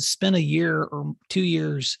who has spent a year or 2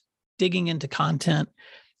 years digging into content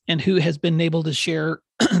and who has been able to share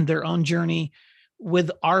their own journey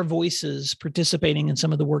with our voices participating in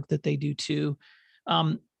some of the work that they do too.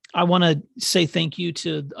 I want to say thank you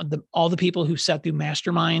to all the people who sat through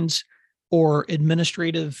masterminds or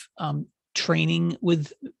administrative training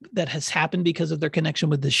that has happened because of their connection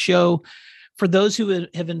with the show. For those who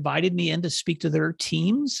have invited me in to speak to their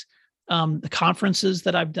teams, the conferences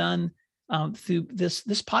that I've done through this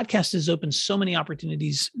podcast has opened so many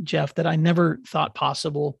opportunities, Jeff, that I never thought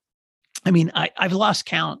possible. I mean, I've lost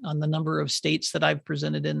count on the number of states that I've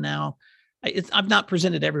presented in now. I've not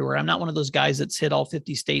presented everywhere. I'm not one of those guys that's hit all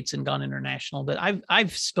 50 states and gone international, but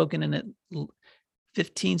I've spoken in it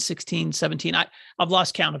 15, 16, 17. I've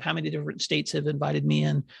lost count of how many different states have invited me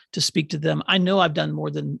in to speak to them. I know I've done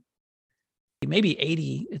more than maybe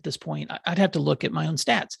 80 at this point. I'd have to look at my own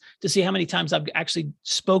stats to see how many times I've actually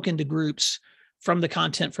spoken to groups from the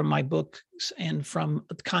content from my books and from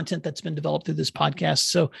the content that's been developed through this podcast.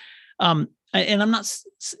 So, and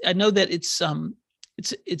I know that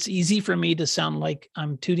it's easy for me to sound like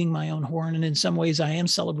I'm tooting my own horn. And in some ways I am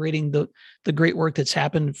celebrating the great work that's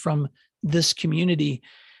happened from this community.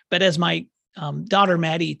 But as my daughter,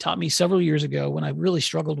 Maddie, taught me several years ago when I really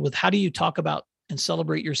struggled with how do you talk about and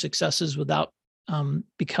celebrate your successes without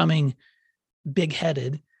becoming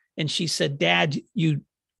big-headed. And she said, Dad, you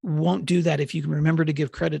won't do that if you can remember to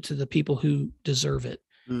give credit to the people who deserve it,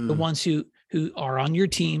 the ones who are on your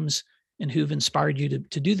teams and who've inspired you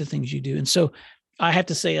to do the things you do. And so I have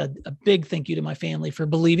to say a big thank you to my family for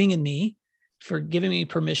believing in me, for giving me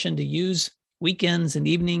permission to use weekends and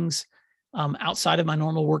evenings outside of my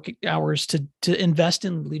normal work hours to invest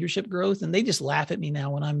in leadership growth. And they just laugh at me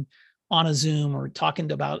now when I'm on a Zoom or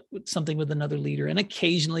talking about something with another leader. And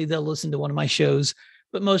occasionally they'll listen to one of my shows,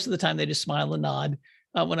 but most of the time they just smile and nod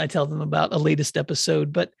when I tell them about a latest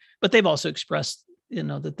episode. But they've also expressed,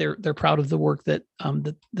 that they're proud of the work that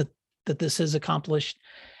this has accomplished.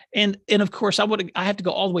 And of course I have to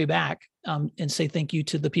go all the way back and say thank you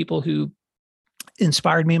to the people who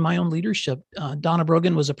inspired me in my own leadership. Donna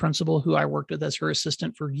Brogan was a principal who I worked with as her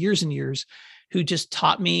assistant for years and years, who just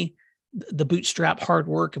taught me the bootstrap hard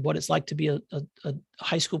work of what it's like to be a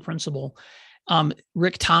high school principal.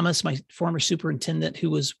 Rick Thomas, my former superintendent, who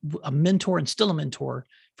was a mentor and still a mentor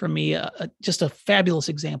for me, just a fabulous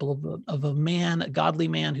example of a man, a godly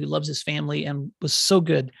man who loves his family and was so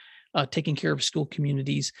good taking care of school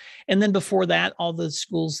communities. And then before that, all the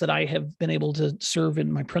schools that I have been able to serve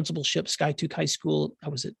in my principalship, Skytook High School. I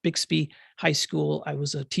was at Bixby High School. I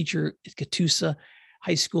was a teacher at Catoosa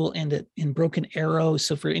High School and in Broken Arrow.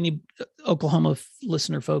 So for any Oklahoma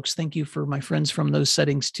listener folks, thank you for my friends from those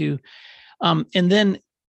settings too. And then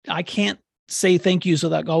I can't say thank yous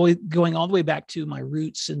without going all the way back to my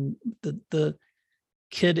roots and the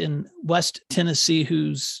kid in West Tennessee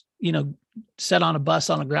who's, sat on a bus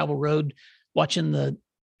on a gravel road, watching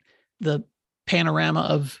the panorama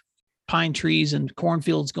of pine trees and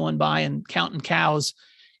cornfields going by and counting cows.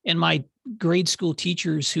 And my grade school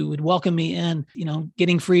teachers who would welcome me in,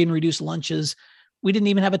 getting free and reduced lunches. We didn't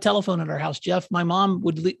even have a telephone at our house, Jeff. My mom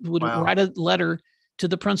would Wow. write a letter to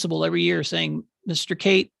the principal every year saying, Mr.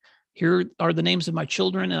 Kate, here are the names of my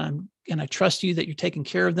children, and I trust you that you're taking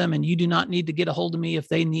care of them, and you do not need to get a hold of me if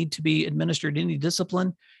they need to be administered any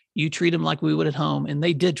discipline. You treat them like we would at home. And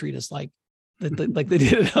they did treat us like they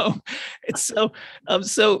did at home. It's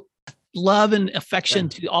so love and affection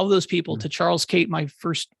to all those people, to Charles Kate, my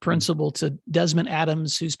first principal, to Desmond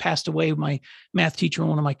Adams, who's passed away, my math teacher and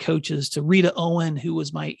one of my coaches, to Rita Owen, who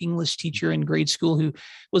was my English teacher in grade school, who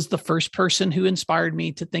was the first person who inspired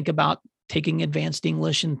me to think about taking advanced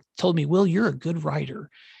English and told me, Will, you're a good writer,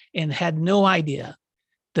 and had no idea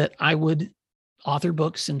that I would author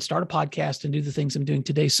books and start a podcast and do the things I'm doing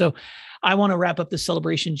today. So I want to wrap up this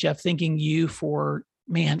celebration, Jeff, thanking you for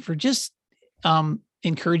just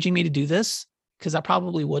encouraging me to do this, because I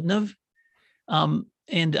probably wouldn't have.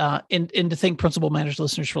 And to thank Principal Matters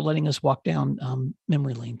listeners for letting us walk down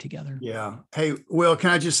memory lane together. Yeah. Hey, Will, can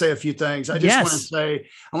I just say a few things? I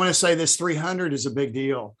want to say this 300 is a big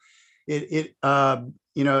deal. It's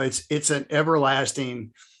an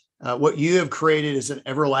everlasting, what you have created is an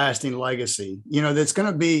everlasting legacy, that's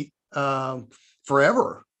going to be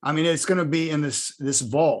forever. I mean, it's going to be in this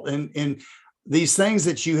vault. And these things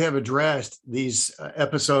that you have addressed, these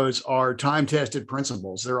episodes are time-tested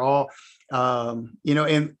principles. They're all,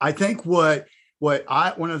 and I think one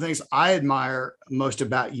of the things I admire most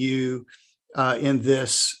about you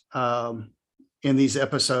in these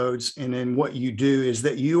episodes and in what you do is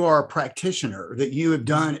that you are a practitioner, that you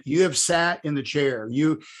have sat in the chair.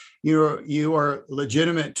 You are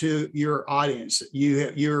legitimate to your audience.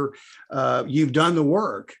 You've done the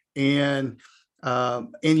work, and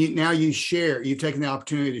now you share. You've taken the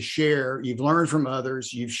opportunity to share. You've learned from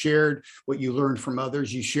others. You've shared what you learned from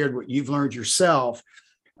others. You shared what you've learned yourself,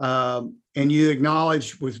 and you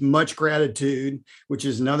acknowledge with much gratitude, which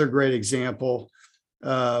is another great example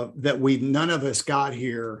that none of us got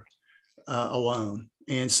here alone.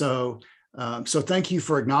 And so thank you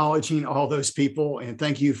for acknowledging all those people, and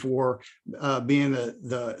thank you for being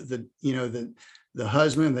the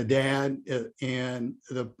husband, the dad, and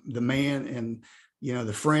the man, and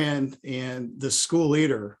the friend and the school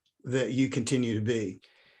leader that you continue to be.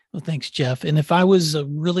 Well, thanks, Jeff. And if I was a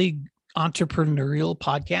really entrepreneurial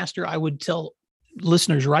podcaster, I would tell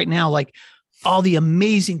listeners right now, like, all the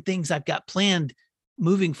amazing things I've got planned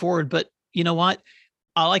moving forward. But you know what?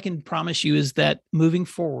 All I can promise you is that moving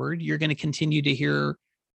forward, you're going to continue to hear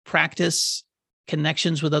practice,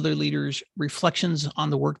 connections with other leaders, reflections on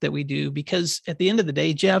the work that we do. Because at the end of the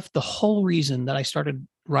day, Jeff, the whole reason that I started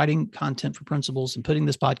writing content for principals and putting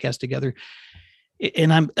this podcast together,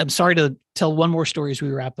 and I'm sorry to tell one more story as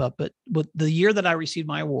we wrap up, but the year that I received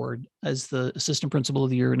my award as the assistant principal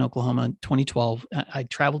of the year in Oklahoma in 2012, I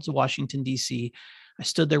traveled to Washington, D.C. I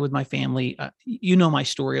stood there with my family. You know my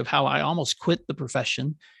story of how I almost quit the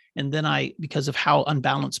profession. And then because of how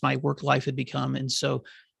unbalanced my work life had become. And so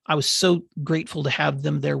I was so grateful to have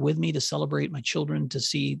them there with me to celebrate my children, to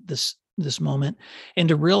see this moment, and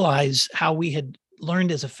to realize how we had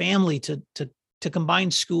learned as a family to combine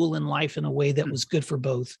school and life in a way that was good for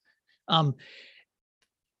both.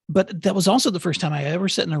 But that was also the first time I ever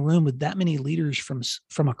sat in a room with that many leaders from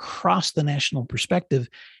across the national perspective,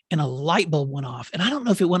 and a light bulb went off. And I don't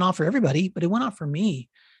know if it went off for everybody, but it went off for me.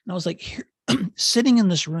 And I was like, here, sitting in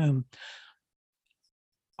this room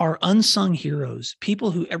are unsung heroes,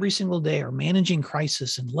 people who every single day are managing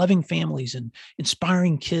crisis and loving families and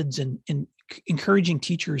inspiring kids and encouraging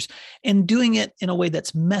teachers, and doing it in a way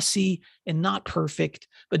that's messy and not perfect,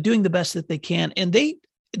 but doing the best that they can. And they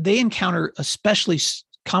encounter especially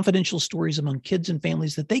confidential stories among kids and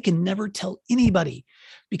families that they can never tell anybody,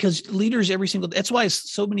 because leaders that's why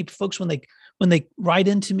so many folks, when they write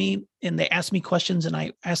into me and they ask me questions and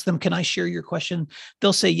I ask them, can I share your question?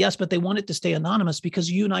 They'll say yes, but they want it to stay anonymous,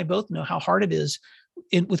 because you and I both know how hard it is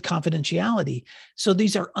with confidentiality. So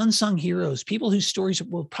these are unsung heroes, people whose stories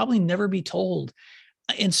will probably never be told.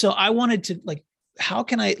 And so I wanted to, how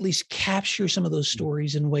can I at least capture some of those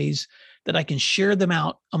stories in ways that I can share them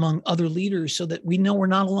out among other leaders so that we know we're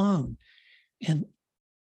not alone. And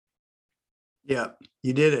yeah,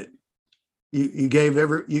 you did it. You gave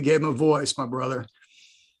him a voice, my brother.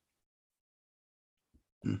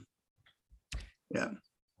 Yeah.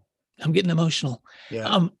 I'm getting emotional.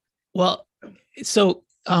 Yeah.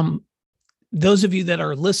 Those of you that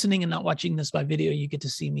are listening and not watching this by video, you get to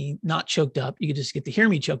see me not choked up. You just get to hear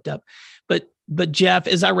me choked up. But Jeff,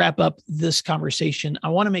 as I wrap up this conversation, I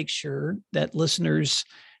want to make sure that listeners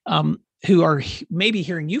who are maybe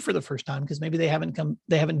hearing you for the first time, because maybe they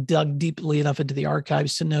haven't dug deeply enough into the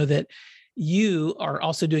archives to know that you are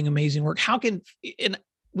also doing amazing work. And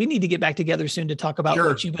we need to get back together soon to talk about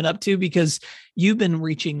what you've been up to, because you've been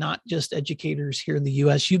reaching not just educators here in the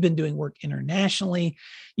U.S. You've been doing work internationally.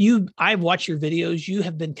 I've watched your videos. You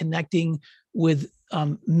have been connecting with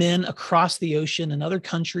men across the ocean and other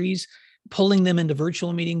countries, pulling them into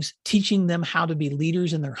virtual meetings, teaching them how to be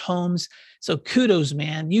leaders in their homes. So kudos,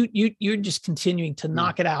 man. You're just continuing to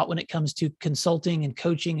knock it out when it comes to consulting and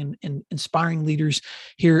coaching and inspiring leaders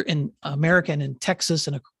here in America and in Texas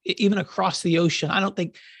and even across the ocean. I don't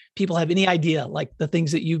think people have any idea, like, the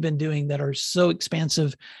things that you've been doing that are so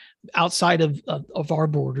expansive outside of our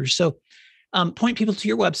borders. So point people to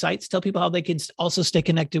your websites. Tell people how they can also stay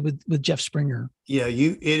connected with Jeff Springer. Yeah,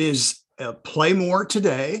 it is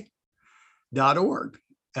playmoretoday.org,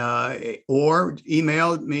 or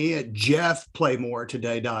email me at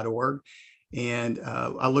jeffplaymoretoday.org. And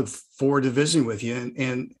I look forward to visiting with you.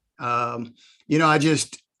 And I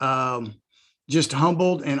just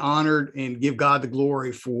humbled and honored, and give God the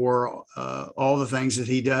glory for all the things that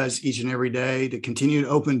he does each and every day to continue to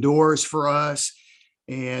open doors for us.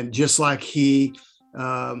 And just like he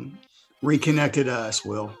reconnected us,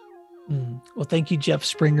 Will. Well, thank you, Jeff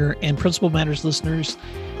Springer, and Principal Matters listeners.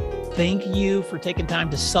 Thank you for taking time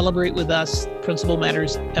to celebrate with us Principal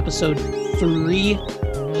Matters episode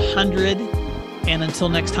 300. And until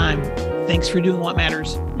next time, thanks for doing what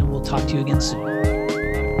matters, and we'll talk to you again soon. All right,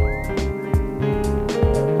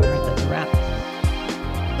 that's a wrap.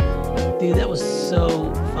 Dude, that was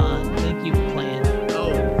so fun. Thank you for playing.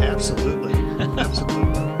 Oh, absolutely.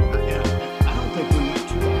 Absolutely. Yeah, I don't think we went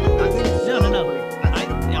too long. I think No.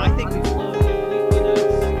 I think we flowed.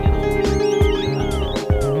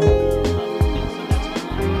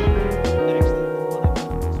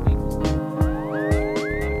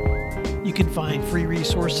 You can find free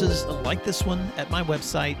resources like this one at my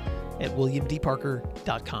website at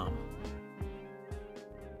williamdparker.com.